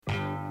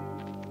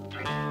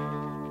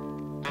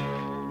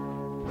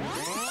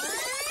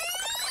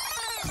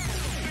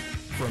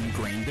From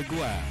grain to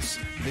glass,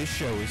 this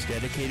show is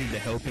dedicated to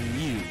helping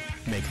you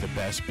make the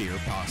best beer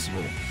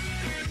possible.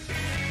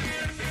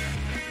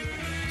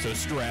 So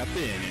strap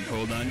in and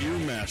hold on to your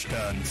mash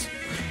tuns.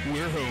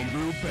 We're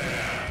Homebrew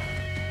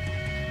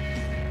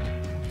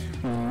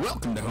Bound.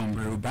 Welcome to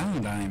Homebrew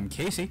Bound. I'm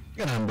Casey.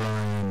 And I'm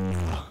Brian.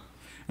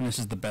 And this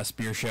is the best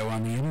beer show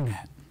on the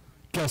internet.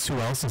 Guess who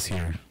else is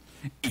here?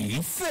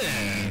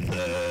 Ethan.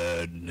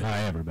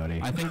 Hi, everybody.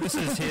 I think this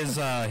is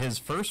his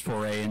first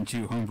foray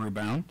into Homebrew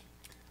Bound.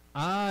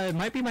 It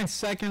might be my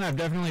second. I've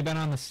definitely been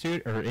on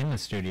the in the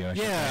studio.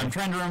 Yeah, I'm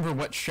trying to remember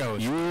what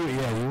shows. You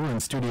were in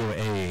Studio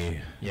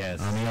A.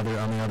 Yes. On the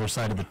other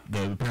side of the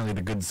apparently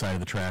the good side of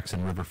the tracks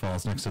in River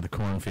Falls, next to the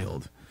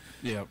cornfield.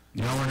 Yep.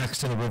 Now we're next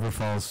to the River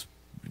Falls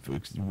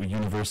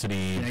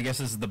University. And I guess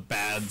this is the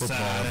bad Football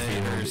side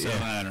field, or something.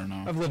 yeah. I don't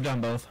know. I've lived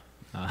on both.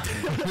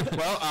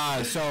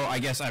 Well, so I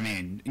guess,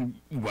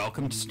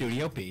 welcome to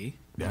Studio P.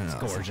 Yeah, It's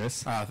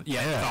gorgeous.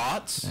 Yeah,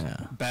 thoughts?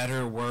 Yeah.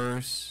 Better,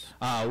 worse?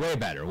 Way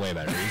better.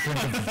 You couldn't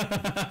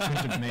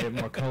have made it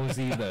more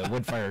cozy. The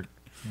wood fire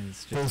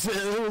is just...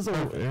 It was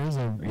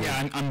a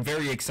Yeah, I'm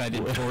very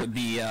excited for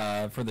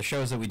the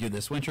shows that we do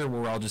this winter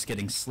where we're all just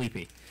getting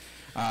sleepy.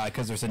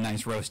 Because there's a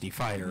nice roasty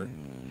fire.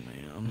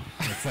 man. I'm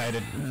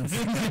excited.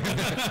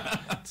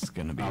 It's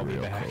gonna be I'll be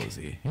real back.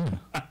 cozy. Yeah.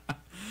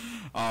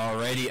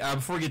 Alrighty,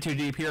 before we get too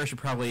deep here, I should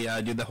probably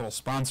do the whole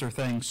sponsor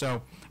thing.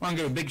 So I want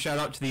to give a big shout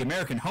out to the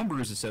American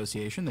Homebrewers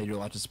Association. They do a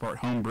lot to support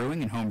home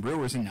brewing and home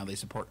brewers, and now they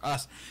support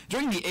us.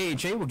 Joining the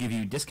AHA will give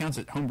you discounts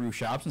at homebrew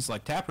shops and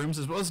select tap rooms,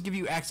 as well as give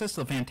you access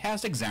to the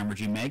fantastic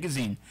Zymurgy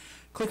magazine.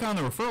 Click on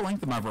the referral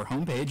link on our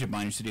homepage at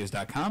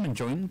blindstudios.com and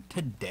join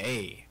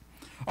today.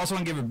 Also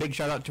want to give a big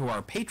shout out to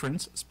our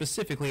patrons,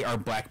 specifically our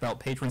black belt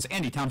patrons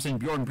Andy Thompson,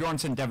 Bjorn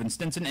Bjornson, Devin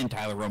Stinson, and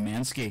Tyler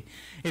Romansky.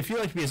 If you'd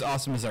like to be as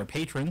awesome as our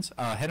patrons,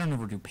 head on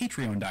over to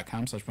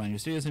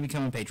patreon.com/blindstudios and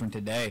become a patron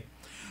today.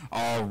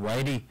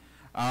 Alrighty.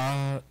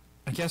 I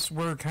guess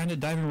we're kind of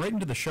diving right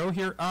into the show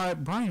here.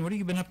 Brian, what have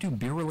you been up to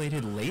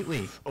beer-related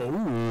lately? We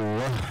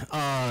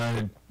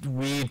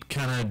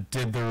kind of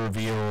did the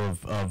reveal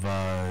of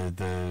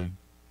the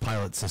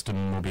pilot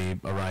system will be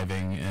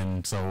arriving,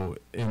 and so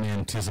in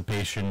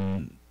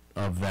anticipation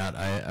of that,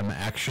 I'm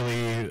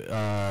actually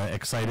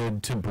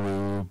excited to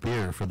brew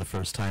beer for the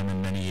first time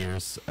in many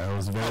years. I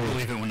was very... I'll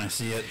believe it when I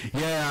see it.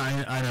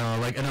 Yeah, I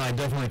know. I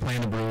definitely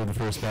plan to brew the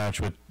first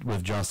batch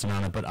with Justin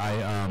on it, but I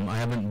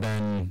haven't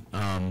been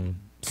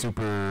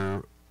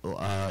super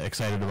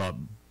excited about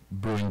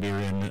brewing beer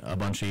in a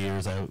bunch of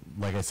years.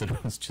 Like I said,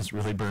 was just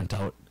really burnt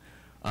out.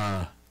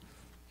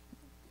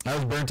 I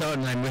was burnt out,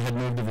 and I had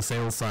moved to the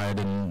sales side,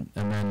 and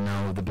then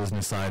now the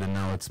business side, and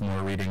now it's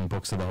more reading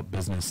books about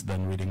business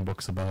than reading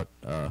books about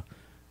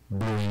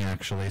brewing,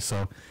 actually.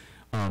 So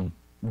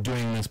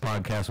doing this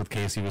podcast with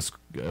Casey has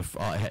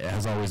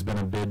always been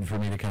a bid for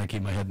me to kind of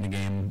keep my head in the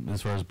game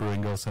as far as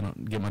brewing goes. I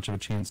don't get much of a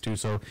chance to,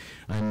 so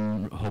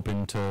I'm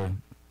hoping to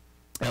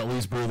at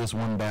least brew this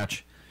one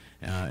batch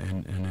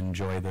and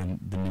enjoy the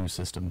new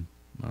system.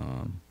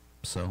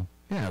 So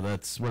yeah,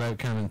 that's what I've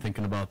kind of been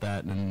thinking about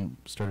that, and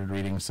started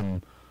reading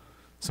some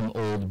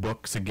old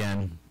books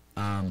again,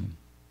 and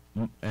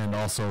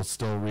also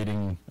still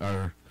reading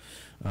our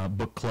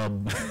book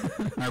club,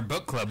 Our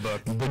book club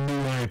book. the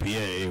new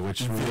IPA,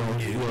 which we'll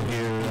hear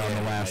on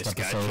the last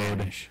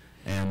episode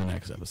and the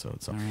next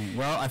episode. So All right.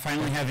 Well, I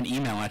finally have an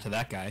email out to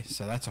that guy,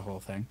 so that's a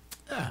whole thing.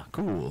 yeah,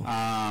 cool.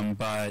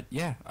 But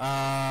yeah.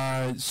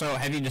 So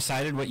have you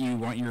decided what you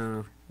want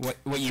your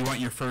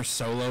first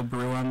solo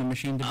brew on the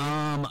machine to be?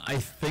 I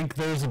think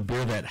there's a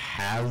beer that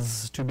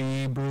has to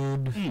be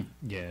brewed.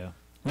 Yeah.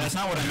 That's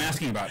not what I'm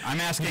asking about. I'm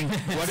asking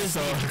what is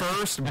the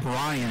first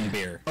Brian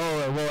beer?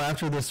 Oh well,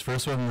 after this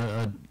first one,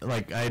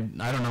 I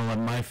don't know what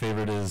my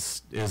favorite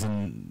is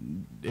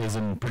and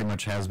pretty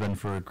much has been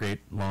for a great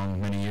long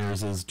many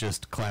years is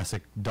just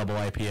classic double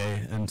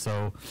IPA, and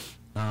so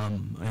I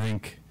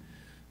think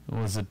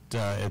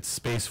it's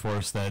Space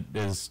Force that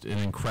is an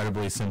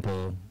incredibly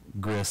simple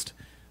grist,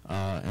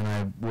 and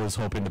I was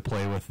hoping to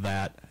play with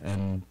that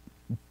and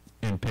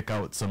pick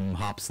out some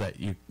hops that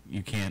you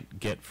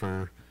can't get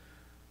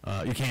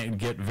you can't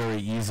get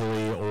very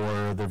easily,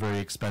 or they're very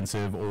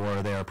expensive,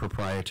 or they are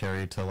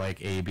proprietary to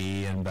like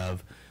AB and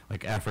Bev,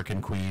 like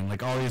African Queen,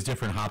 like all these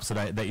different hops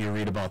that you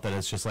read about that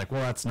it's just like,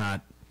 well, that's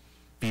not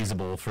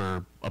feasible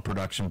for a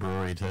production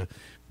brewery to,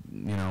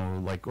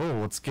 like, oh,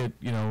 let's get,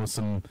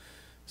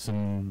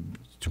 some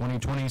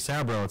 2020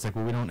 Sabro. It's like,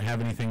 well, we don't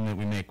have anything that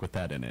we make with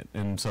that in it,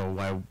 and so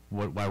why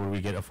would we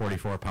get a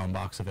 44-pound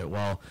box of it?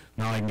 Well,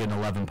 now I can get an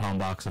 11-pound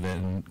box of it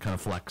and kind of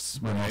flex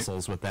my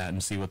muscles with that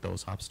and see what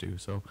those hops do.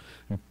 So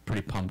I'm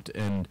pretty pumped.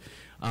 And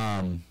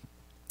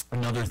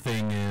another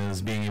thing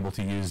is being able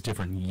to use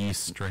different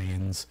yeast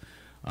strains.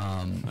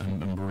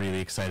 I'm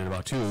really excited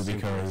about too,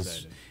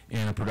 because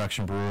in a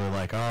production brewery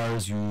like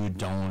ours,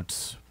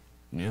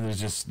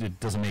 it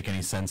doesn't make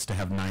any sense to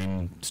have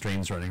 9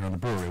 strains running around the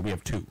brewery. We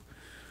have 2.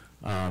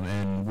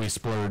 And we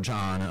splurge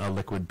on a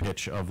liquid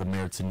pitch of the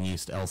Meritzen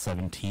yeast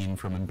L17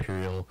 from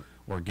Imperial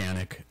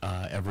Organic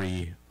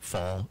every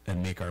fall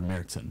and make our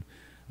Meritzen.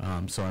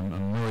 So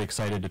I'm really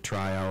excited to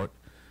try out.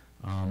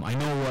 I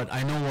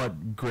know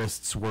what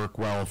grists work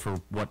well for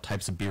what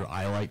types of beer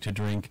I like to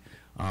drink.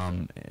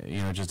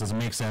 It just doesn't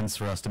make sense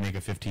for us to make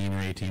a 15 or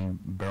 18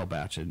 barrel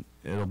batch.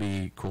 It'll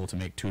be cool to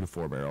make 2 to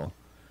 4 barrel.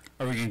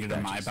 Are we gonna get a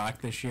Maibach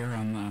this year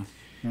on the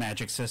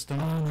Magic system?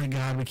 Oh my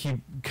God, we keep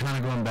kind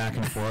of going back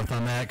and forth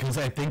on that because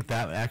I think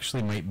that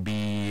actually might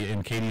be,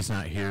 and Katie's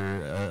not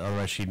here,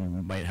 otherwise she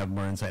might have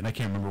more insight. And I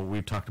can't remember what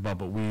we've talked about,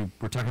 but we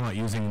were talking about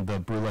using the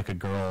Brew Like a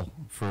Girl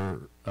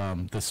for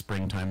this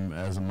springtime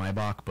as a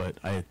Maibach, but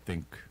I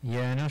think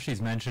Yeah, I know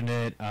she's mentioned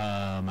it.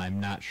 I'm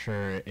not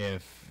sure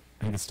if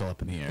I think it's still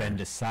up in the air. been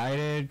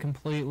decided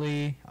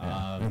completely.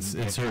 Yeah, it's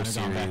they've her kind of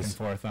gone back and series.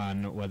 forth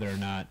on whether or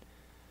not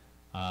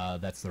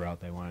that's the route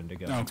they wanted to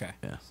go. Okay.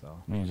 Yeah,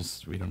 So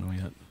we don't know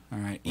yet. All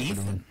right, What we're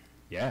Ethan. doing.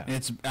 yeah.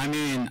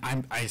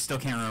 I still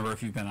can't remember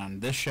if you've been on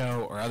this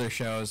show or other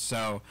shows.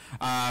 So,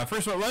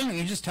 first of all, why don't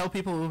you just tell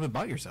people a little bit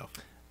about yourself?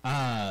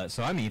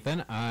 So I'm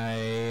Ethan.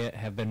 I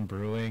have been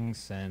brewing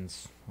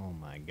since, oh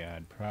my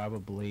God,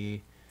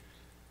 probably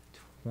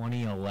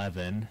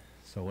 2011.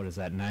 So what is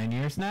that, 9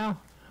 years now?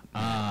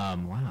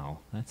 Wow,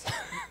 that's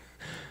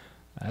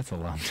that's a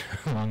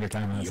longer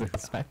time than I was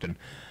expecting.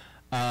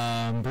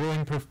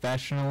 Brewing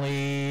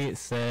professionally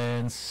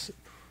since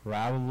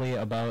probably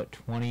about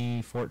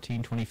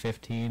 2014,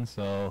 2015.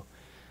 So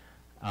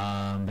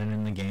been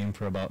in the game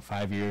for about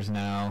 5 years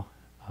now.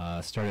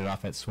 Started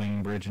off at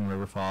Swinging Bridge in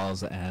River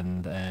Falls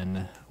and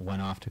then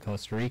went off to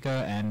Costa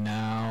Rica and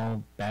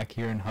now back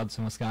here in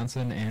Hudson,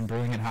 Wisconsin and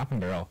brewing at Hop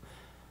and Barrel.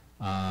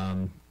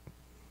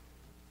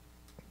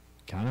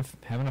 Kind of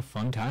having a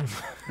fun time.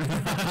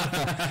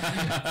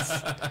 It's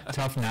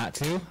tough not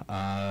to.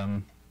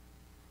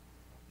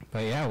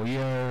 But yeah, we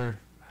are,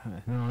 I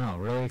don't know,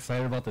 really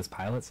excited about this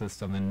pilot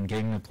system and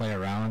getting to play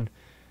around.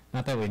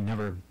 Not that we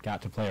never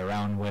got to play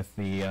around with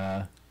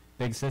the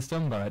big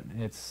system, but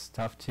it's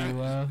tough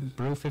to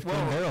brew 15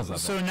 barrels of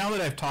So it. now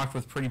that I've talked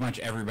with pretty much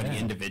everybody Yeah.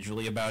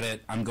 individually about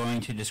it, I'm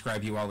going to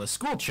describe you all as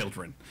school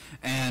children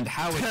and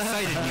how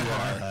excited you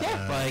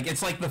are. Like,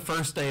 it's like the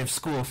first day of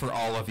school for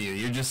all of you.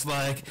 You're just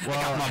like, I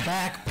got my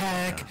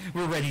backpack,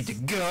 we're ready to It's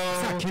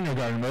not go.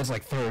 kindergarten, but it's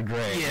like third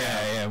grade.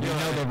 Yeah. We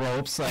know the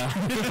ropes. We're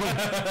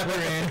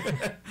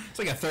in. It's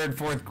like a third,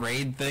 fourth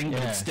grade thing,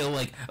 but Yeah. it's still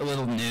like a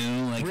little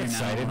new. Like, We're you're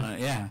excited. Now,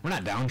 yeah. We're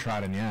not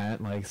downtrodden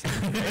yet, like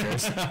seventh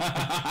graders.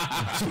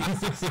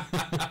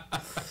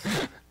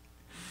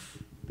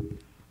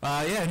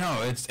 Yeah,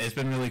 no, it's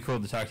been really cool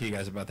to talk to you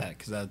guys about that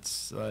because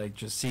that's like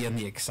just seeing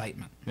the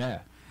excitement. Yeah.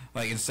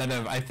 Like instead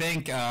of, I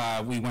think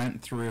we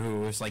went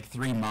through, it was like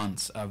 3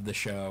 months of the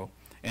show,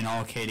 and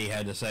all Katie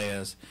had to say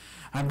is,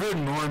 "I'm brewed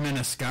more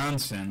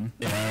Minnetonka."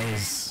 Yeah, it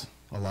was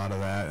a lot of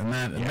that, and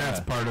that's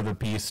part of the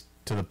piece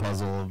to the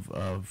puzzle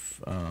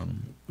of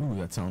ooh,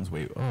 that sounds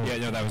way. Oh, Yeah,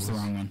 no, that was the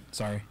wrong one.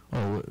 Sorry.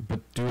 Oh, but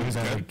do it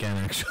good. again,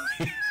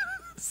 actually.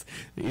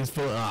 He's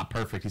filling.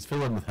 Perfect. He's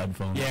filling with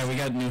headphones. Yeah, we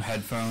got new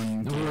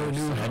headphone. New gear,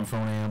 so-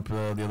 headphone amp.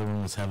 The other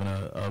one was having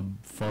a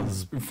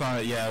fuzz,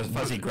 Yeah, it was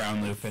fuzzy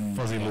ground loop and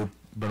fuzzy yeah. loop,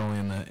 but only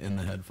in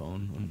the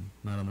headphone, and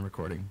not on the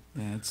recording.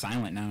 Yeah, it's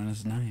silent now and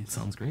it's nice.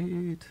 Sounds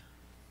great.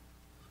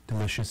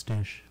 Delicious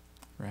dish.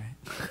 Right.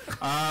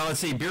 Let's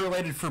see. Beer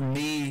related for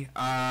me.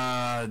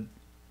 I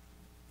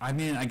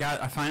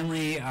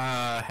finally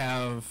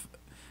have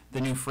the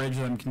new fridge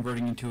that I'm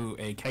converting into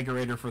a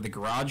kegerator for the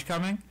garage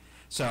coming.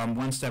 So I'm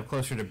one step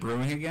closer to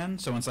brewing again.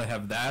 So once I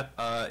have that,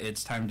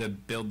 it's time to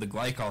build the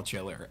glycol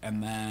chiller,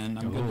 and then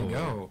I'm good to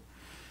go.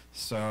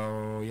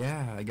 So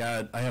yeah,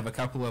 I have a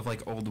couple of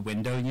like old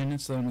window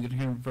units that I'm going to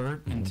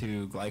convert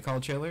into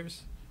glycol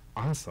chillers,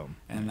 Awesome.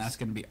 and that's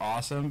going to be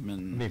awesome. It'd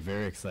And be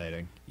very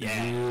exciting.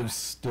 yeah, You've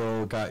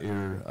still got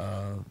your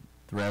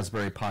the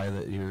Raspberry Pi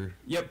that you're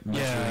yep,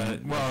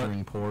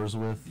 measuring pores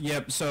with.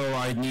 Yep, so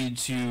I need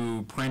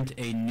to print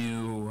a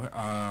new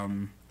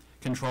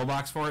control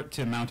box for it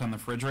to mount on the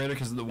refrigerator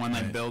because the one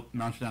I Right. built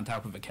mounted on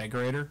top of a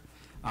kegerator.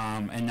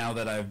 And now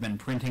that I've been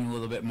printing a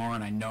little bit more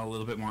and I know a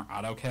little bit more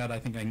AutoCAD, I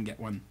think I can get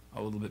one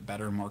a little bit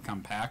better, more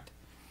compact.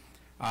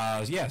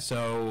 Yeah,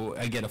 so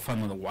I get a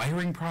fun little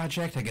wiring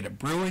project. I get a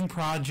brewing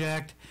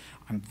project.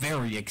 I'm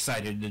very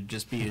excited to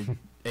just be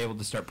able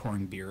to start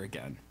pouring beer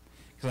again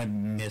because I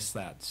miss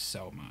that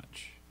so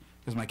much.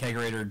 Because my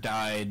kegerator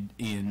died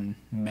in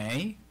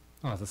May.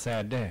 Oh, it's a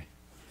sad day.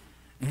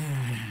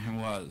 It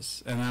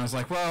was. And I was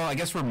like, well, I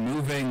guess we're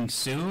moving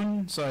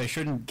soon, so I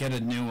shouldn't get a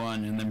new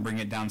one and then bring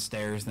it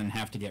downstairs, then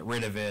have to get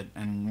rid of it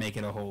and make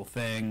it a whole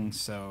thing.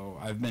 So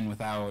I've been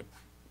without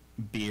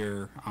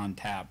beer on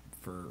tap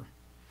for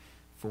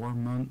 4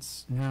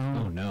 months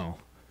now. Oh no.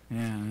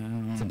 Yeah.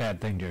 It's a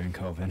bad thing during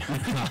COVID.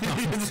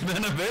 It's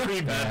been a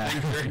very bad Yeah.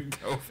 thing during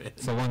COVID.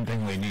 It's the one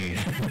thing we need.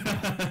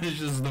 It's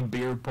just the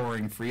beer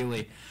pouring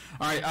freely.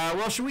 All right,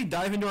 well, should we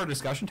dive into our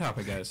discussion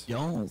topic, guys?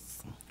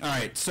 Yes. All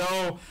right,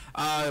 so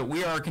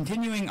we are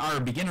continuing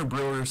our beginner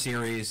brewer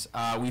series.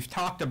 We've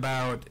talked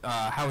about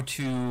how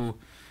to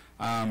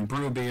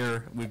brew a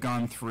beer. We've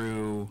gone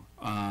through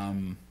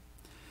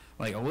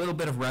like a little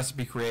bit of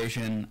recipe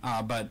creation,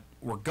 but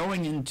we're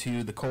going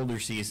into the colder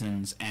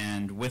seasons,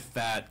 and with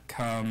that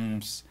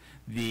comes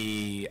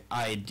the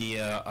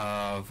idea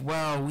of,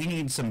 well, we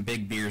need some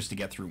big beers to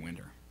get through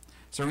winter.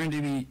 So we're going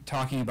to be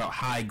talking about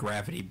high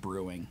gravity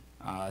brewing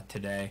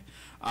today.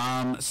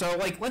 So,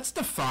 like, let's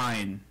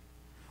define,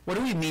 what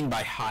do we mean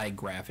by high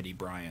gravity,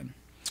 Brian?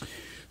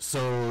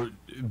 So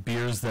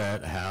beers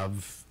that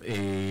have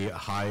a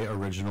high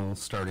original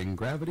starting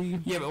gravity.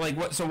 Yeah, but like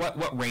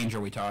what range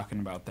are we talking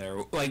about there?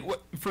 Like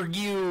what for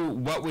you,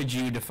 what would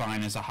you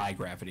define as a high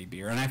gravity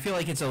beer? And I feel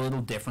like it's a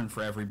little different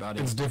for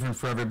everybody. It's different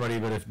for everybody,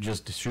 but if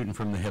just shooting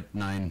from the hip,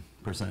 9%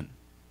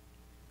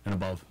 and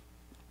above.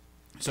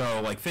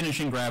 So like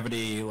finishing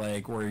gravity,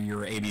 like where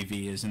your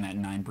ABV is in that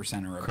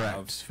 9% or above.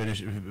 Correct.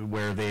 Finish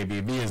where the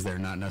ABV is there,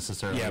 not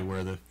necessarily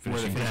where the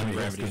finishing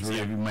gravity is.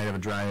 Yeah. You might have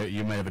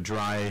a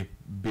dry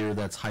beer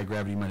that's high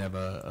gravity. You might have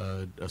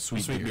a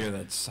sweet beer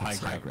that's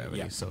high gravity.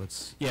 Yeah. So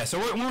it's So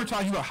when we're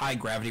talking about high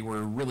gravity,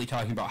 we're really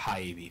talking about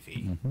high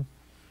ABV.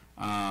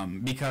 Mm-hmm.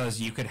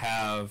 Because you could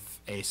have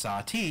a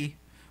Sahti,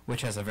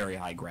 which has a very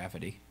high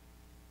gravity,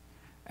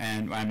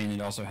 and I mean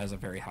it also has a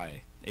very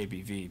high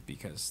ABV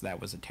because that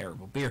was a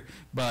terrible beer.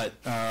 But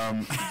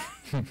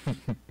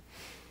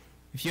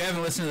if you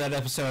haven't listened to that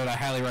episode, I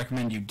highly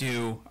recommend you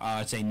do.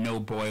 It's a no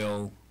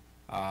boil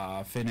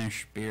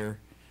finish beer.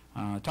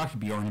 Talk to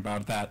Bjorn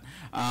about that.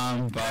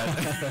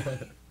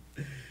 But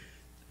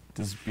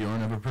does Bjorn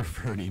have a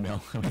preferred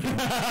email?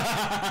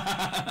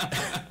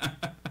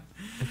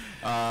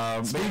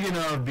 Speaking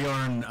of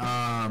Bjorn,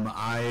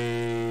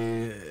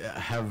 I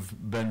have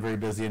been very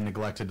busy and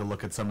neglected to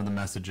look at some of the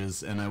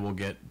messages, and I will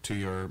get to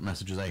your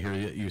messages. I hear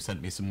you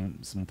sent me some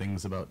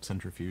things about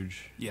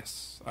Centrifuge.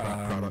 Yes,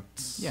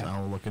 products. Yeah,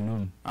 I'll look into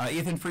them.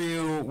 Ethan, for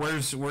you,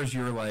 where's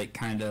your like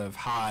kind of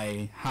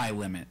high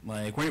limit?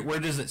 Like where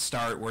does it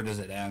start? Where does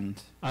it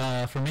end?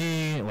 For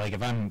me, like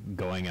if I'm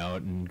going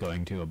out and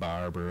going to a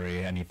bar,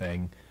 brewery,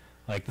 anything,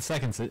 like the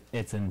seconds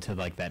it's into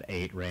like that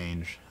 8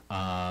 range.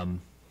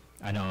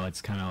 I know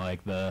it's kind of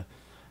like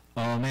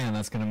oh man,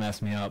 that's going to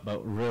mess me up,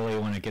 but really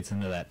when it gets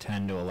into that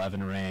 10 to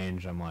 11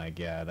 range, I'm like,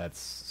 yeah, that's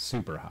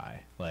super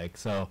high. Like,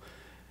 so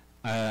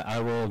I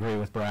will agree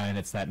with Brian,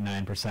 it's that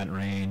 9%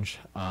 range,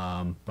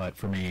 but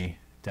for me,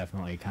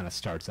 definitely kind of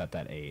starts at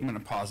that 8. I'm going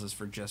to pause this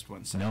for just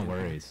 1 second. No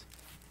worries.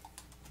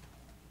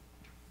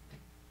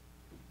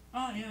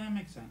 Oh, yeah, that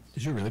makes sense.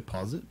 Did you really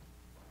pause it?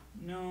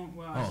 No,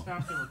 well, I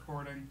stopped the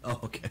recording. Oh,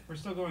 okay. We're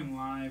still going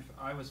live.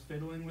 I was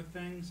fiddling with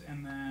things,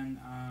 and then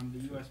the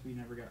USB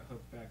never got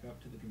hooked back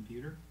up to the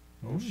computer.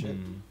 Oh, shit.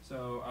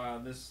 So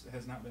this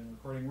has not been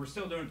recording. We're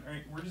still doing. All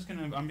right,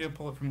 I'm gonna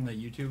pull it from the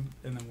YouTube,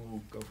 and then we'll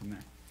go from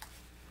there.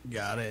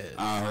 Got it.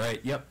 All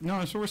right. Yep.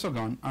 No, so we're still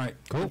going. All right.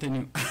 Cool.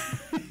 Continue.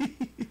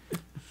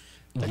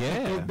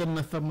 Yeah.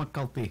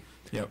 Difficulty.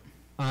 Yep.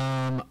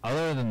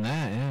 Other than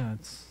that, yeah,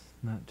 it's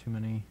not too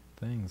many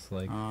things.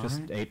 Like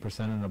just 8%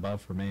 and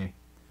above for me.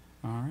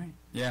 All right.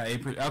 Yeah.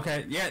 8%.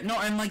 Okay. Yeah. No,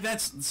 and like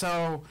that's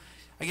so.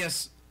 I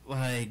guess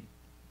like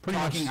Pretty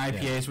talking much,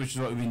 IPAs, which is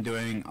what we've been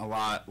doing a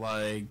lot.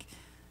 Like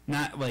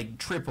not like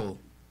triple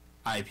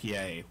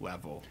IPA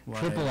level. Like,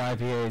 Triple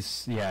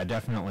IPAs, yeah,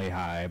 definitely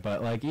high.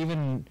 But like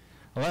even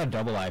a lot of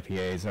double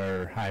IPAs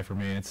are high for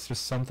me. It's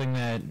just something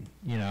that,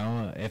 you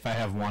know, if I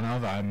have one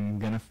of, I'm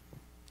gonna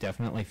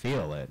definitely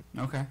feel it.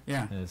 Okay.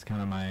 Yeah. Is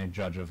kind of my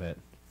judge of it.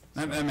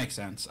 That makes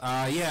sense.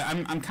 Yeah,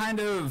 I'm kind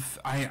of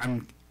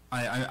I'm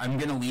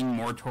gonna lean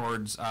more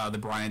towards the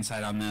Brian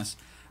side on this,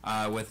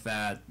 with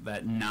that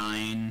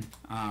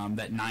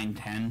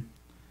 9-10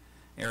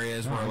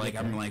 areas where like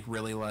I'm like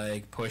really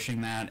like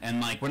pushing that, and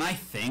like when I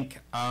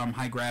think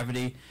high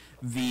gravity,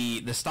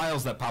 the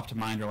styles that pop to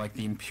mind are like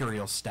the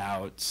imperial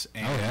stouts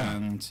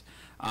and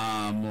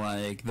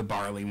like the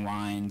barley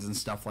wines and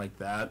stuff like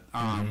that.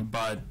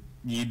 But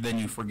then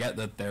you forget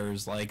that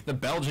there's like the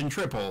Belgian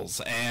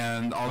triples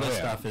and all this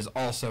stuff is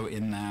also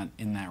in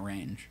that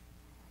range.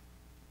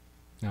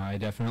 No, I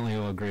definitely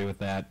will agree with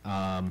that.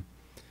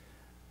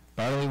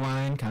 Barley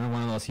wine, kind of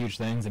one of those huge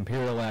things.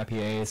 Imperial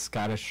IPAs,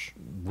 Scottish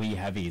wee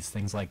heavies,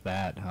 things like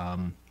that.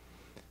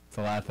 It's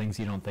a lot of things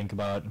you don't think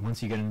about.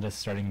 Once you get into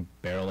starting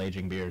barrel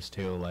aging beers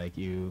too, like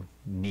you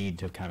need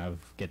to kind of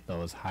get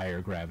those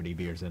higher gravity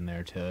beers in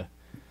there to,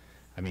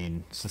 I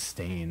mean,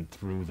 sustain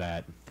through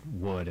that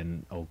wood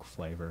and oak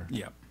flavor.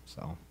 Yep.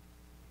 So.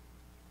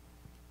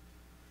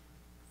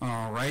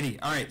 Alrighty.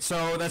 All right.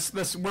 So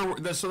that's where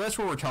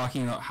we're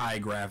talking about high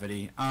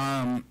gravity.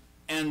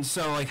 And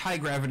so like high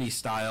gravity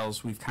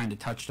styles, we've kind of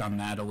touched on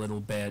that a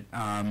little bit.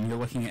 You're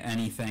looking at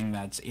anything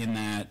that's in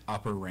that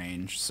upper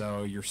range.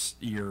 So your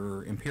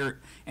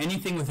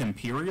anything with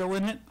imperial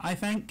in it, I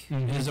think,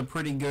 is a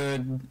pretty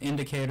good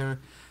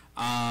indicator.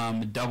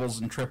 Doubles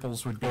and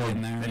triples would be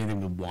in there.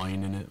 Anything with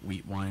wine in it,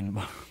 wheat wine,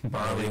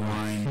 barley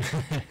wine.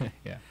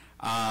 Yeah.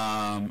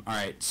 All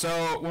right.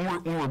 So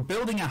when we're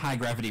building a high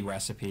gravity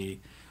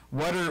recipe,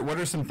 what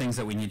are some things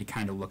that we need to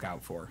kind of look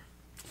out for?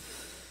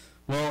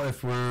 Well,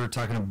 if we're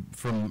talking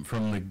from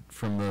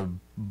the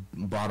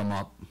bottom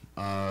up,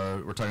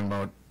 we're talking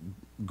about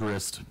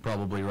grist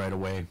probably right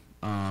away,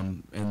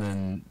 and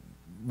then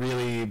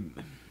really,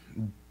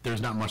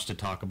 there's not much to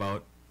talk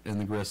about in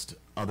the grist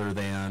other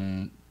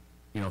than,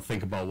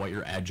 think about what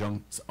your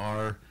adjuncts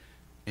are,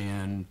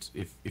 and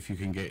if you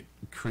can get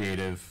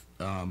creative.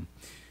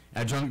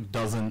 Adjunct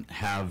doesn't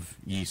have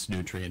yeast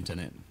nutrient in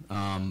it.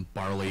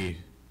 Barley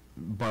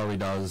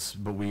does,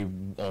 but we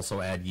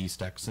also add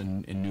yeast X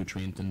and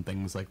nutrient and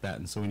things like that.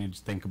 And so when you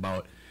think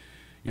about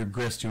your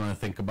grist, you want to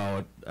think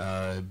about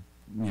the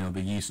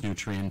yeast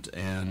nutrient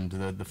and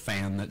the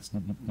fan that's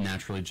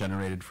naturally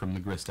generated from the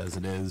grist as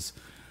it is.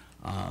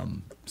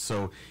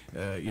 You're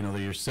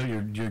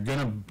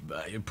gonna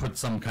put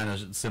some kind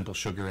of simple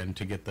sugar in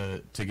to get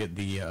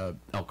the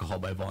alcohol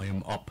by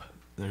volume up.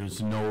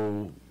 There's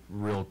no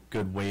real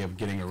good way of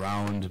getting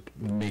around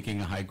making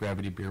a high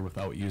gravity beer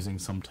without using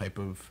some type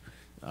of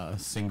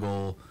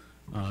single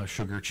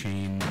sugar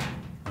chain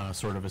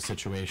sort of a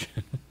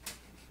situation.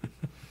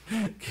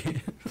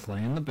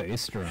 Playing the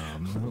bass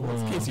drum.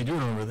 What's Casey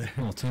doing over there?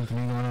 Little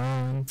timpani going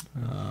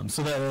on.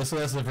 So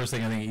that's the first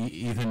thing. I think,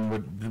 Ethan,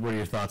 what are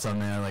your thoughts on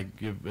that? Like,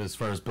 as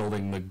far as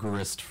building the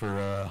grist for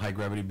a high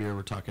gravity beer,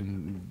 we're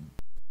talking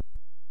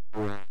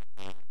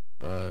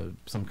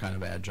some kind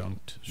of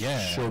adjunct,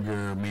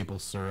 sugar, maple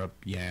syrup,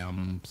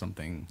 yam,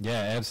 something.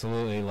 Yeah,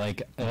 absolutely.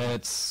 Like,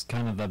 it's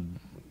kind of the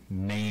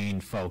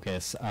main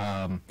focus.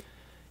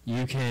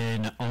 You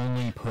can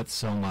only put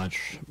so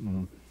much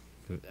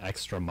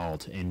extra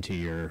malt into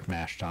your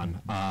mash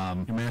tun.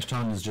 Your mash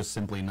tun is just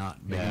simply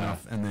not big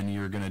enough, and then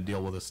you're going to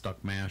deal with a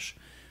stuck mash.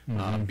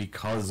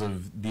 Because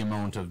of the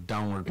amount of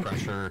downward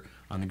pressure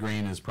on the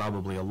grain is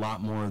probably a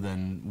lot more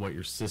than what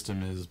your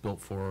system is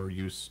built for or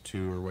used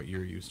to, or what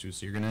you're used to.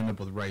 So you're going to end up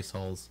with rice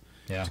hulls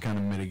to kind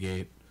of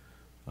mitigate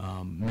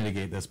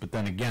this. But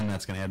then again,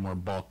 that's going to add more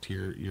bulk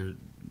to your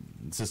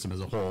system as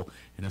a whole,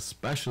 and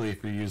especially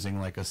if you're using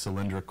like a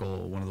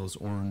cylindrical, one of those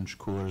orange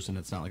coolers, and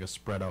it's not like a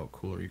spread out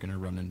cooler, you're going to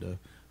run into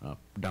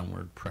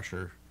downward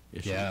pressure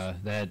issues. Yeah,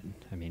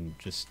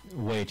 just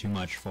way too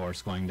much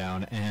force going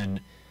down. And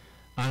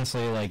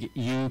honestly, like,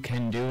 you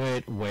can do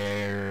it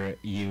where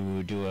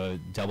you do a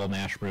double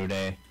mash brew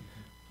day,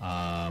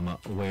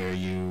 where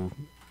you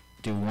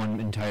do one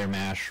entire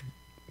mash,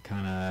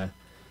 kind of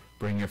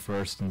bring your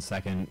first and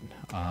second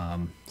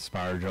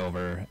sparge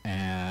over,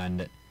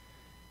 and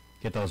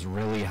get those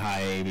really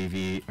high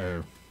ABV,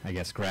 or I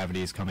guess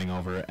gravities coming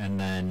over, and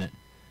then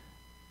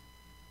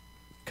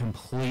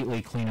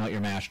completely clean out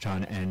your mash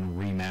tun and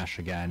remash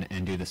again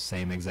and do the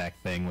same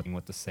exact thing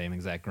with the same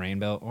exact grain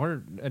bill,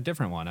 or a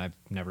different one. I've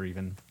never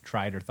even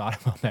tried or thought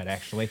about that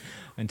actually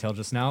until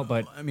just now,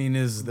 but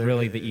is there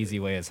really the easy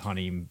way is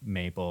honey,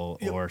 maple,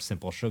 or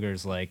simple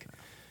sugars like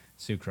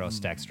sucrose,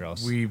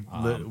 dextrose.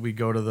 We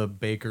go to the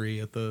bakery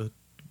at the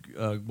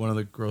one of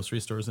the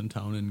grocery stores in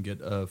town and get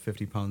a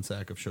 50-pound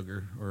sack of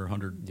sugar, or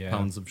 100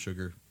 pounds of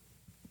sugar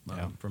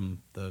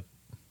from the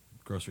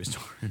grocery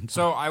store.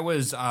 So I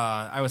was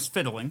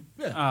fiddling,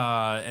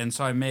 and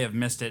so I may have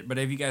missed it. But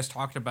have you guys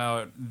talked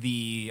about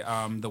the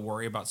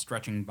worry about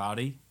stretching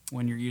body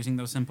when you're using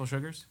those simple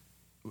sugars?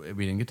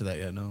 We didn't get to that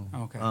yet, no.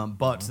 Okay.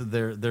 But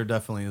there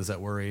definitely is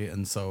that worry,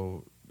 and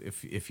so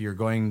if you're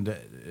going to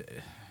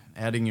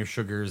adding your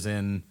sugars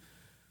in,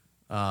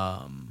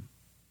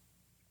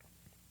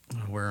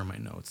 where are my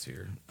notes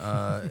here?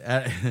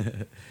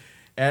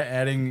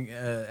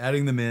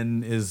 Adding them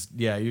in is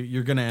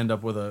you're going to end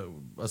up with a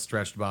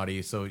stretched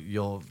body, so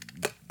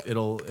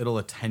it'll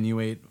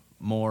attenuate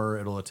more,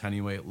 it'll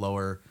attenuate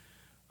lower.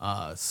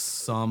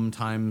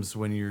 Sometimes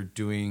when you're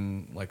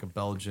doing like a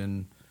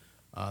Belgian,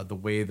 the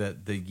way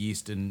that the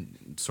yeast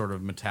sort of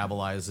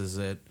metabolizes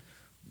it,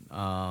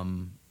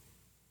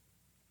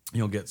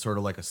 you'll get sort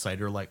of like a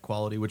cider-like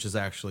quality, which is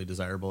actually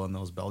desirable in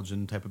those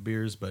Belgian type of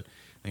beers. But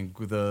I think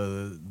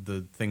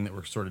the thing that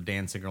we're sort of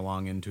dancing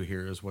along into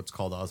here is what's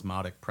called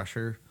osmotic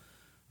pressure.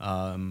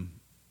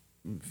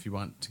 If you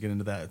want to get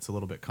into that, it's a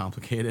little bit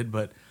complicated,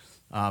 but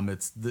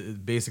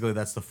basically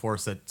that's the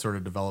force that sort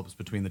of develops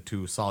between the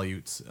two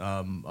solutes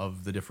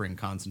of the differing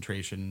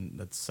concentration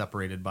that's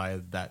separated by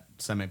that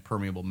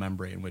semi-permeable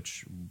membrane,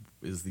 which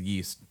is the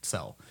yeast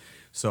cell.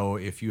 So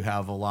if you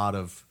have a lot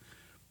of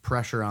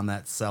pressure on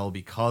that cell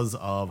because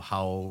of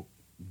how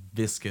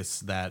viscous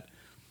that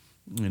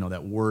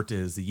wort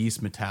is, the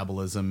yeast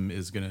metabolism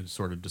is going to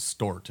sort of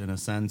distort in a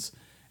sense,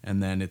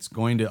 and then it's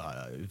going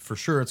to for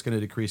sure it's going to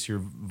decrease your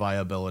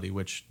viability,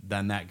 which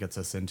then that gets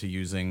us into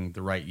using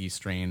the right yeast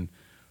strain,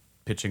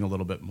 pitching a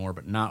little bit more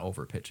but not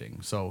over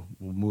pitching. So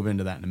we'll move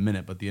into that in a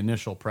minute, but the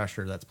initial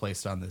pressure that's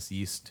placed on this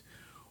yeast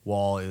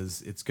wall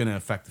it's going to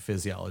affect the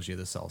physiology of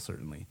the cell,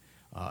 certainly,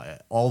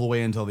 all the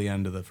way until the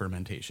end of the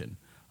fermentation.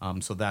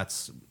 So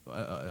that's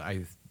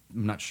I'm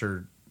not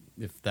sure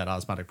if that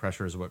osmotic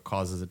pressure is what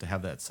causes it to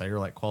have that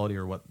cider-like quality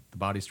or what the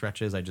body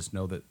stretch is. I just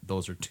know that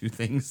those are two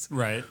things.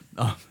 Right.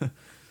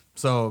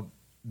 So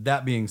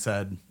that being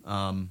said,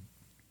 trying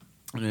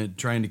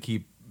to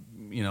keep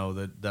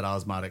that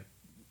osmotic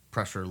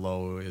pressure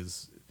low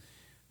is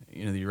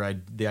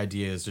the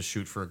idea is to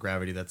shoot for a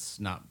gravity that's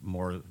not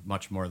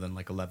much more than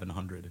like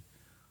 1100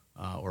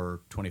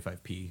 or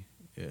 25p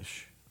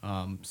ish.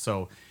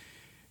 So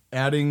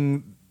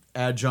adding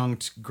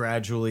adjunct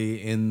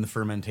gradually in the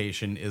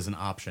fermentation is an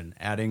option.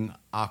 Adding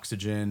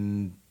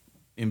oxygen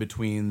in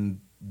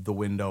between the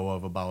window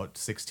of about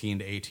 16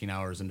 to 18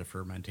 hours into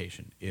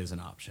fermentation is an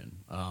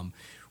option.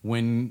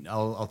 When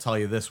I'll tell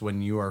you this,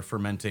 when you are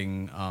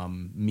fermenting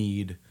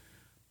mead,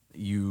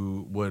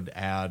 you would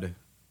add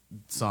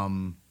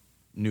some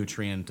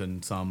nutrient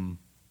and some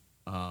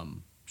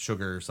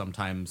sugar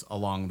sometimes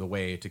along the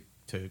way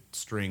to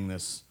string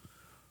this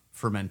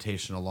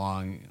fermentation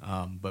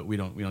along, but we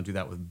don't do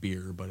that with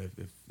beer. But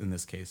if in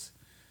this case,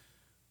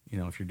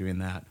 if you're doing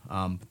that,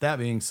 but that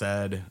being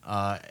said,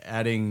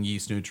 adding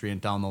yeast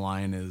nutrient down the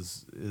line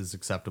is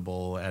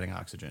acceptable. Adding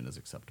oxygen is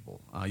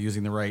acceptable.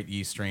 Using the right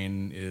yeast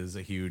strain is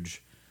a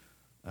huge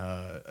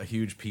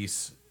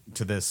piece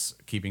to this.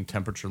 Keeping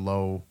temperature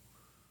low,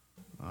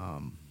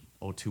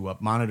 O2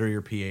 up. Monitor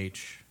your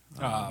pH.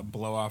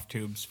 Blow off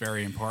tubes,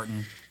 very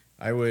important.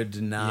 I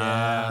would not.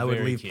 Yeah, I would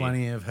very leave key.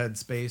 plenty of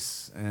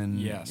headspace. And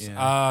Yes.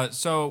 yeah.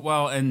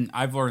 And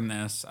I've learned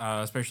this,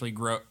 especially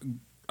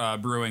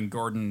brewing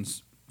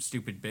Gordon's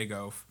stupid Big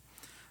Oaf.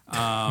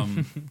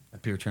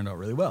 That beer turned out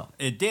really well.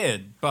 It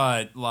did,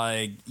 but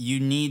you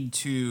need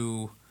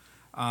to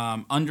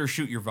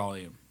undershoot your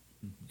volume,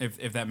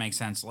 if that makes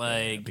sense.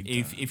 big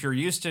If you're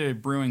used to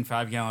brewing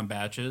 5-gallon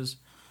batches,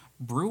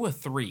 brew a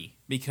 3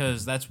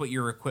 because that's what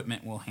your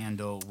equipment will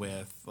handle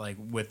with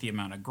the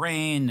amount of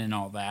grain and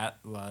all that.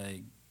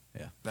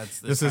 Yeah.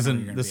 This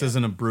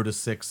isn't a Brutus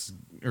 6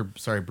 or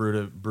sorry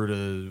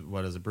Brutus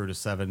what is it Brutus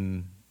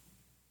 7?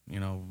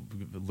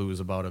 Lose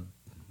about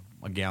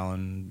a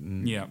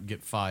gallon and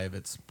get 5.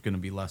 It's going to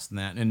be less than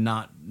that, and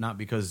not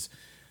because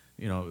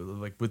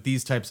with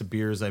these types of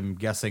beers, I'm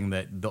guessing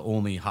that the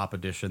only hop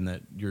addition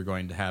that you're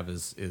going to have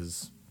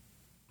is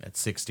at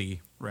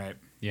 60. right.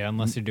 Yeah,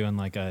 unless you're doing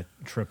like a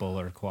triple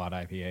or quad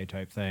IPA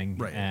type thing.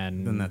 Right.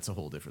 And then that's a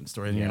whole different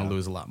story, and you're Yeah. going to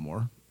lose a lot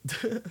more.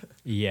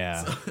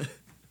 yeah.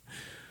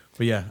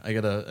 But yeah, I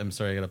got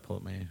to pull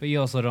up my But you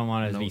also don't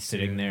want to be Notes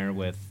sitting here. there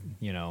with,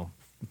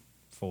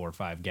 4 or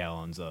 5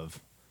 gallons of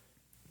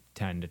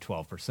 10 to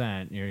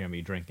 12%. You're going to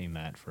be drinking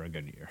that for a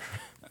good year.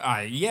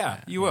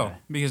 You will,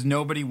 because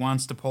nobody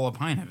wants to pull a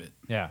pint of it.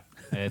 Yeah.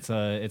 It's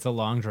a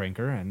long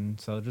drinker, and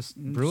so just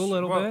brew a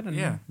little bit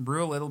and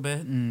brew a little bit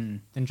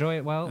and enjoy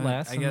it while it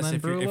lasts, I and guess then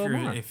if brew a little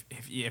more.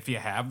 if you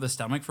have the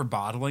stomach for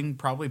bottling,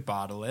 probably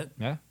bottle it.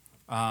 Yeah.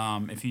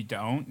 If you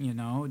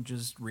don't,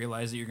 just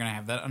realize that you're gonna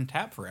have that on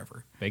tap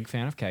forever. Big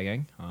fan of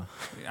kegging.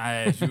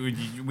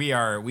 We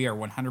are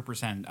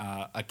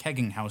 100% a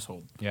kegging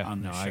household Yeah,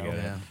 on this no, I show. get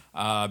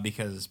it.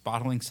 Because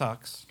bottling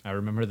sucks. I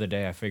remember the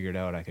day I figured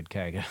out I could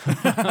keg.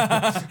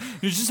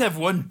 You just have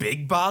one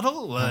big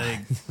bottle,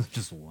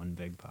 Just one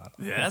big bottle.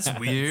 that's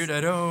weird.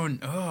 I don't.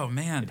 Oh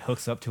man. It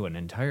hooks up to an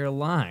entire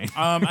line.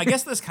 I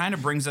guess this kind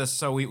of brings us.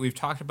 So we've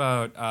talked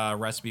about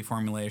recipe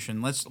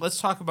formulation. Let's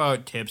talk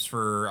about tips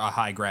for a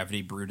high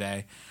gravity brew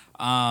day.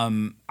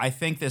 I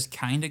think this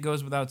kind of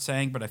goes without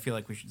saying, but I feel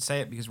like we should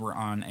say it because we're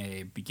on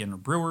a beginner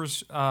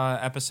brewers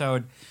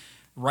episode.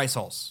 Rice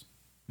hulls.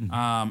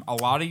 A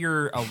lot of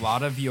your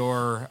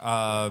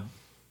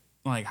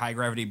high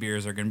gravity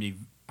beers are going to be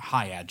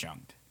high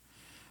adjunct.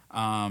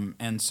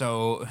 And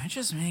so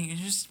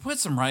just put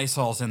some rice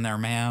hulls in there,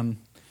 man.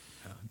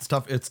 It's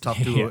tough. It's tough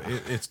to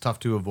it's tough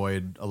to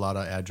avoid a lot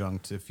of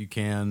adjunct if you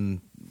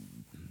can.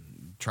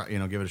 Try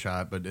give it a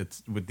shot, but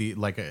it's with the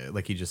like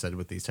he just said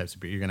with these types of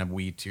beer, you're gonna have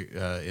wheat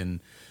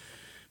in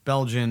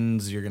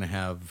Belgians, you're gonna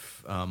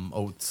have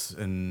oats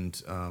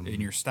and In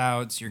your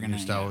stouts, you're in gonna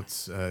your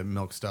stouts,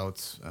 milk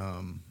stouts,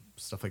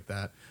 stuff like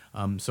that.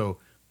 So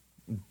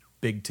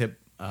big tip,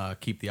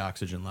 keep the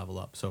oxygen level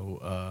up.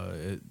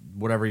 So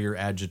whatever your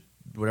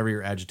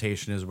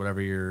agitation is,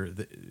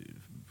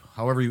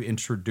 however you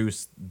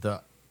introduce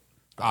the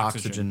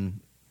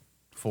oxygen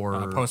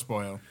for post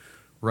boil.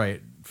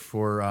 right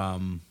for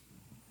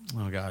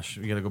oh gosh,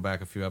 we got to go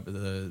back a few up.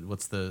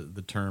 What's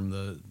the term?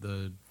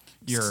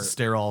 Your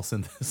sterol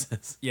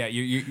synthesis. Yeah,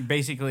 you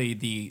basically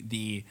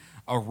the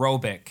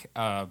aerobic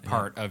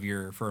part of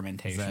your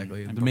fermentation.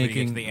 Exactly. and before you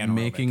get to the anaerobic.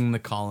 Making the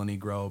colony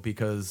grow,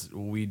 because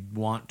we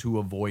want to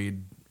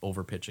avoid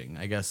overpitching.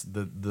 I guess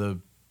the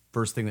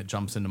first thing that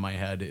jumps into my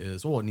head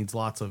is, it needs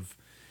lots of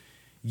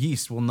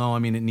yeast. Well, no, I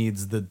mean, it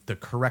needs the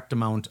correct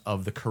amount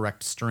of the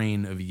correct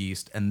strain of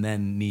yeast, and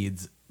then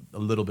needs a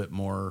little bit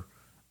more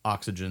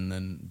oxygen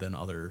than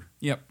other.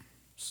 Yep.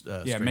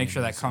 Yeah, make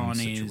sure that strains and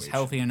colony is situations.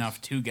 healthy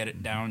enough to get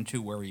it down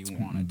to where you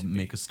want it to be.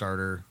 Make a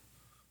starter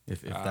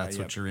if that's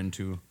yep. what you're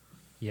into.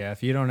 Yeah,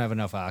 if you don't have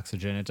enough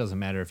oxygen, it doesn't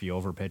matter if you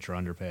overpitch or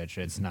underpitch.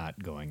 It's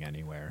not going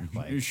anywhere.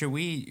 Like, Should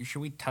we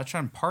touch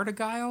on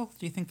Partaguile?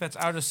 Do you think that's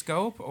out of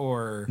scope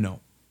or No,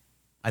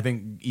 I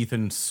think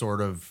Ethan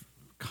sort of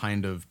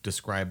kind of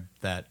described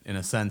that in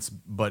a sense,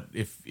 but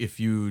if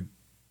you,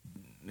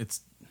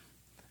 it's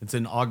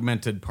an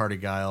augmented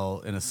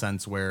Partaguile in a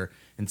sense where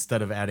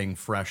instead of adding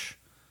fresh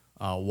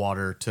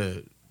water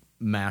to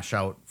mash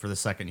out for the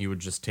second, you would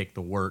just take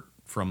the wort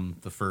from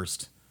the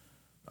first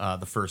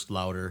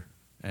lauter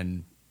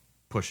and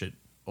push it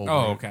over.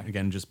 Oh, okay.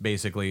 Again, just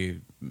basically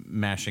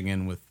mashing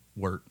in with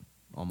wort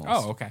almost.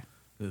 Oh, okay.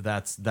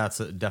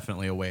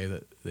 definitely a way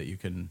that you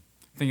can.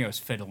 I think I was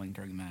fiddling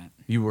during that.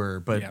 You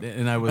were, but Yep.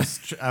 and I was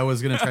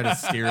gonna try to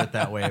steer it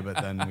that way, but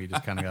then we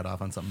just kind of got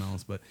off on something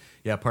else. But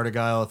yeah,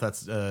 Partigyle, if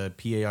that's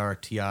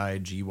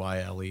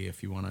Partigyle,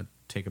 if you want to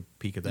take a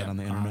peek at that on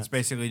the internet. It's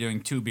basically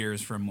doing 2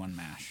 beers from 1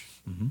 mash.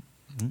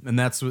 And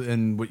that's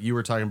what you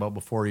were talking about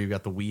before. You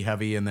got the wee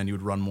heavy, and then you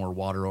would run more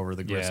water over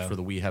the grist Yeah. for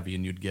the wee heavy,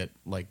 and you'd get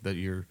like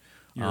your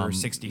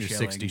 60 your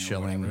shilling 60 or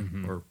shilling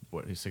whatever. or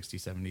what 60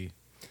 70.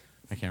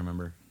 I can't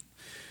remember.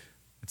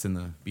 It's in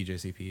the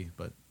BJCP,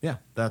 but yeah,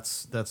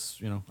 that's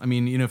I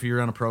mean, if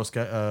you're on a pro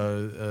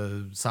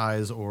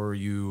size or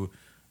you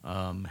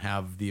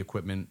have the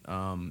equipment,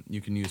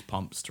 you can use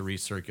pumps to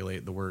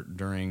recirculate the wort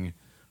during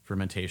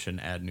fermentation,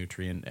 add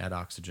nutrient, add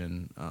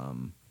oxygen.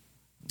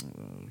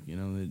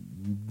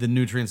 The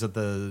nutrients that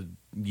the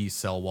yeast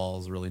cell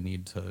walls really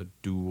need to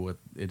do what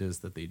it is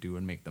that they do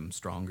and make them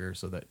stronger,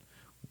 so that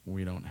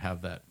we don't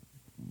have that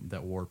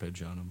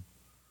warpage on them,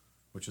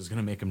 which is going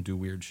to make them do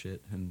weird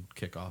shit and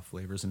kick off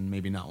flavors and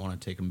maybe not want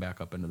to take them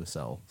back up into the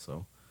cell.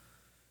 So,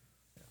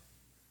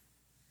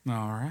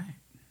 All right.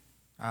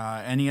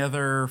 Any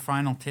other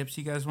final tips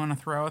you guys want to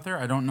throw out there?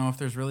 I don't know if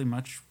there's really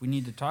much we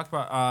need to talk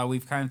about.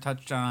 We've kind of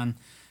touched on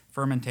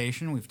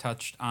fermentation. We've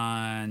touched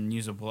on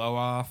use a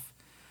blow-off.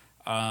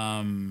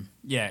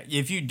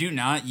 If you do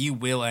not, you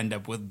will end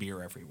up with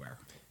beer everywhere.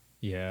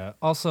 Yeah.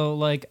 Also,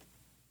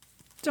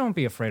 don't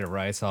be afraid of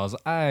rice hulls.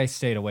 I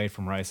stayed away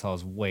from rice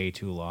hulls way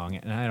too long,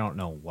 and I don't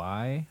know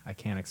why. I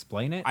can't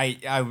explain it.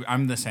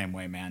 I'm the same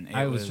way, man.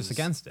 I was just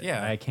against it.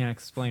 Yeah. I can't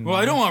explain Well,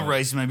 why. I don't want but-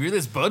 rice in my beer.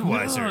 This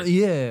Budweiser. No,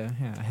 yeah.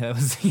 That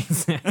was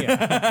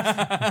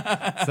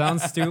yeah.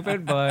 Sounds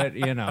stupid, but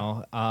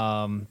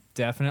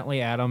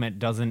definitely add them. It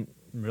doesn't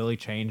really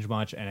change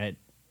much, and it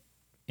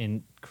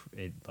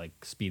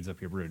speeds up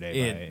your brew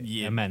day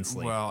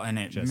immensely. Well, and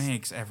it Just-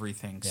 makes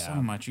everything so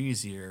Yeah. much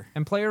easier.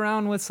 And play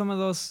around with some of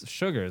those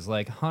sugars.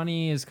 Like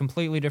honey is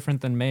completely different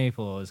than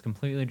maple, is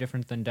completely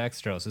different than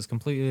dextrose, is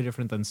completely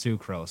different than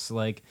sucrose.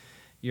 Like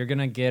you're going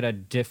to get a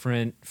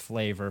different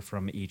flavor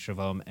from each of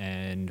them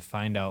and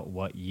find out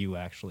what you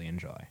actually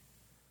enjoy.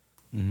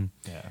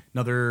 Yeah.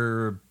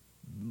 another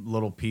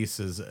little piece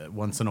is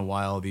once in a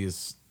while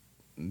these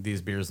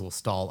beers will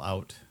stall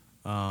out.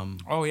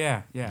 Oh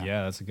yeah.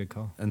 Yeah, that's a good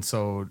call. And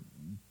so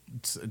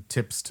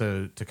tips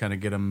to kind of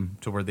get them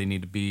to where they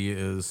need to be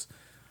is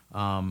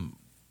a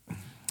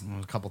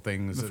couple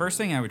things. The first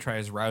thing I would try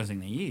is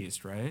rousing the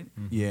yeast, right?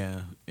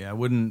 Yeah, I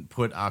wouldn't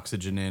put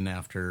oxygen in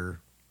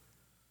after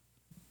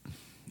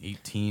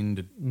 18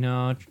 to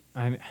No,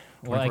 I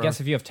 24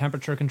 guess if you have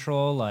temperature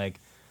control,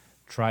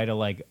 try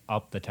to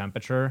up the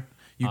temperature.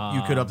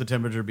 you could up the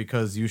temperature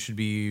because you should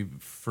be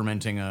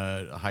fermenting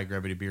a high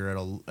gravity beer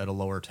at a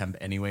lower temp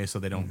anyway, so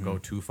they don't go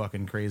too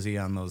fucking crazy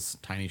on those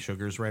tiny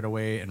sugars right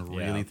away and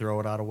really Yeah. throw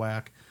it out of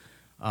whack.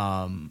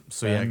 So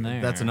Been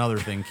yeah, that's there. another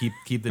thing.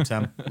 Keep the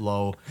temp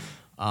low.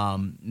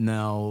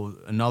 Now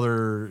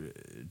another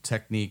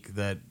technique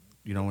that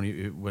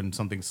when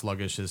something's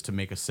sluggish is to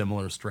make a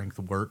similar strength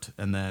wort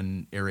and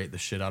then aerate the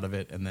shit out of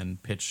it and then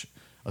pitch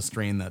a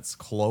strain that's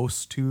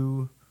close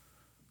to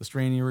the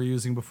strain you were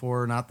using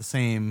before, not the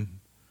same.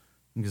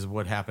 Because of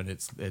what happened,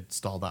 it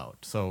stalled out.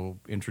 So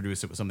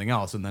introduce it with something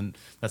else, and then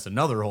that's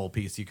another whole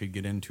piece you could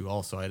get into.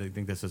 Also, I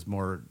think this is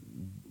more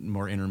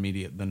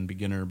intermediate than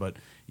beginner, but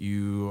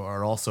you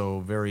are also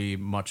very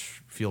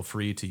much feel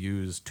free to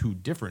use 2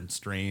 different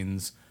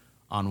strains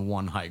on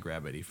one high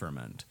gravity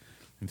ferment.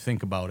 And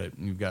think about it.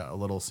 You've got a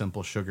little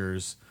simple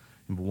sugars,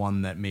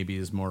 one that maybe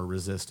is more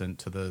resistant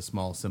to the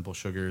small simple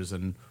sugars,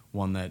 and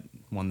one that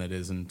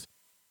isn't.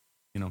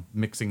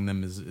 Mixing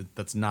them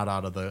that's not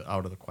out of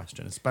the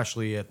question,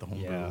 especially at the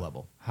homebrew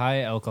level.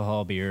 High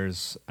alcohol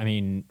beers. I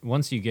mean,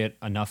 once you get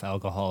enough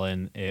alcohol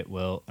in, it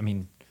will. I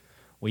mean,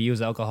 we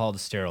use alcohol to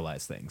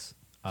sterilize things.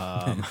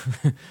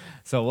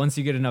 So once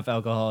you get enough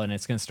alcohol in,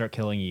 it's going to start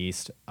killing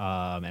yeast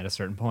at a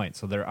certain point.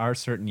 So there are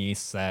certain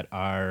yeasts that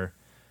are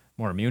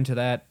more immune to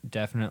that.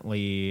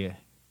 Definitely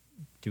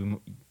do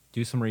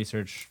some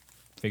research.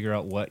 Figure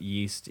out what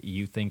yeast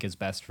you think is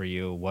best for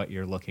you, what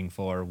you're looking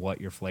for,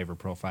 what your flavor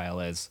profile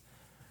is,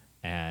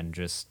 and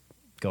just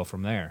go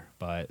from there.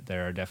 But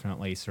there are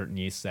definitely certain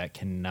yeasts that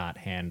cannot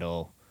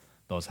handle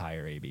those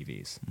higher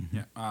ABVs.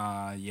 Yeah.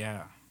 I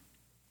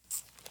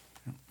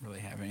don't really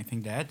have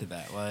anything to add to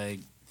that.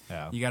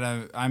 Yeah. You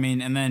gotta. I mean,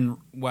 and then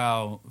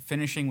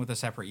finishing with a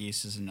separate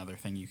yeast is another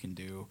thing you can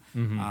do.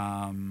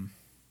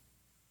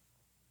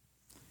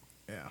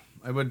 Yeah,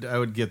 I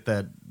would get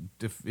that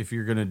if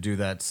you're gonna do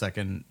that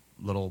second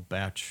little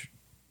batch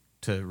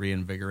to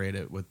reinvigorate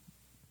it with.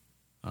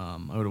 I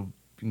would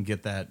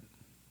get that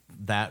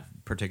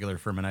particular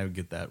ferment. I would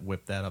get that,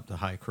 whip that up to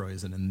high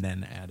Kreuzen, and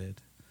then add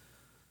it.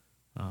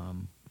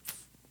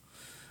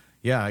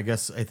 Yeah, I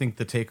think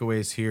the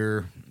takeaways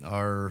here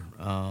are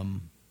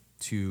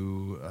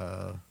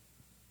to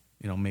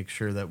make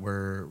sure that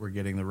we're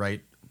getting the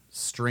right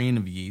strain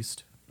of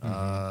yeast,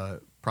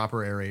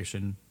 proper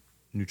aeration,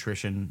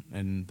 nutrition,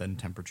 and then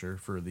temperature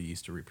for the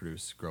yeast to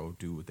reproduce, grow,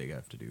 do what they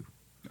have to do.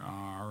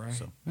 All right.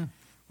 So, yeah.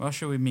 Well,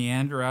 should we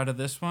meander out of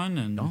this one?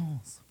 And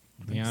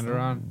Meander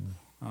on.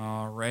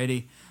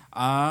 Alrighty.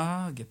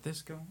 Get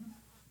this going.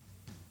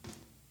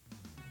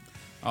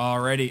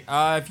 Alrighty.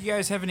 If you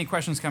guys have any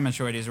questions, comments,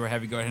 show ideas, or what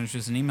have you, go ahead and shoot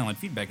us an email at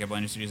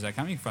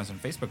feedback@blinderstudios.com. You can find us on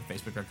Facebook at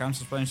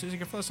facebook.com/blinderstudios. You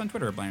can follow us on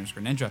Twitter at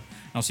 @blinderstudios. And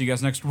I'll see you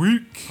guys next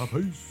week.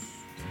 Peace.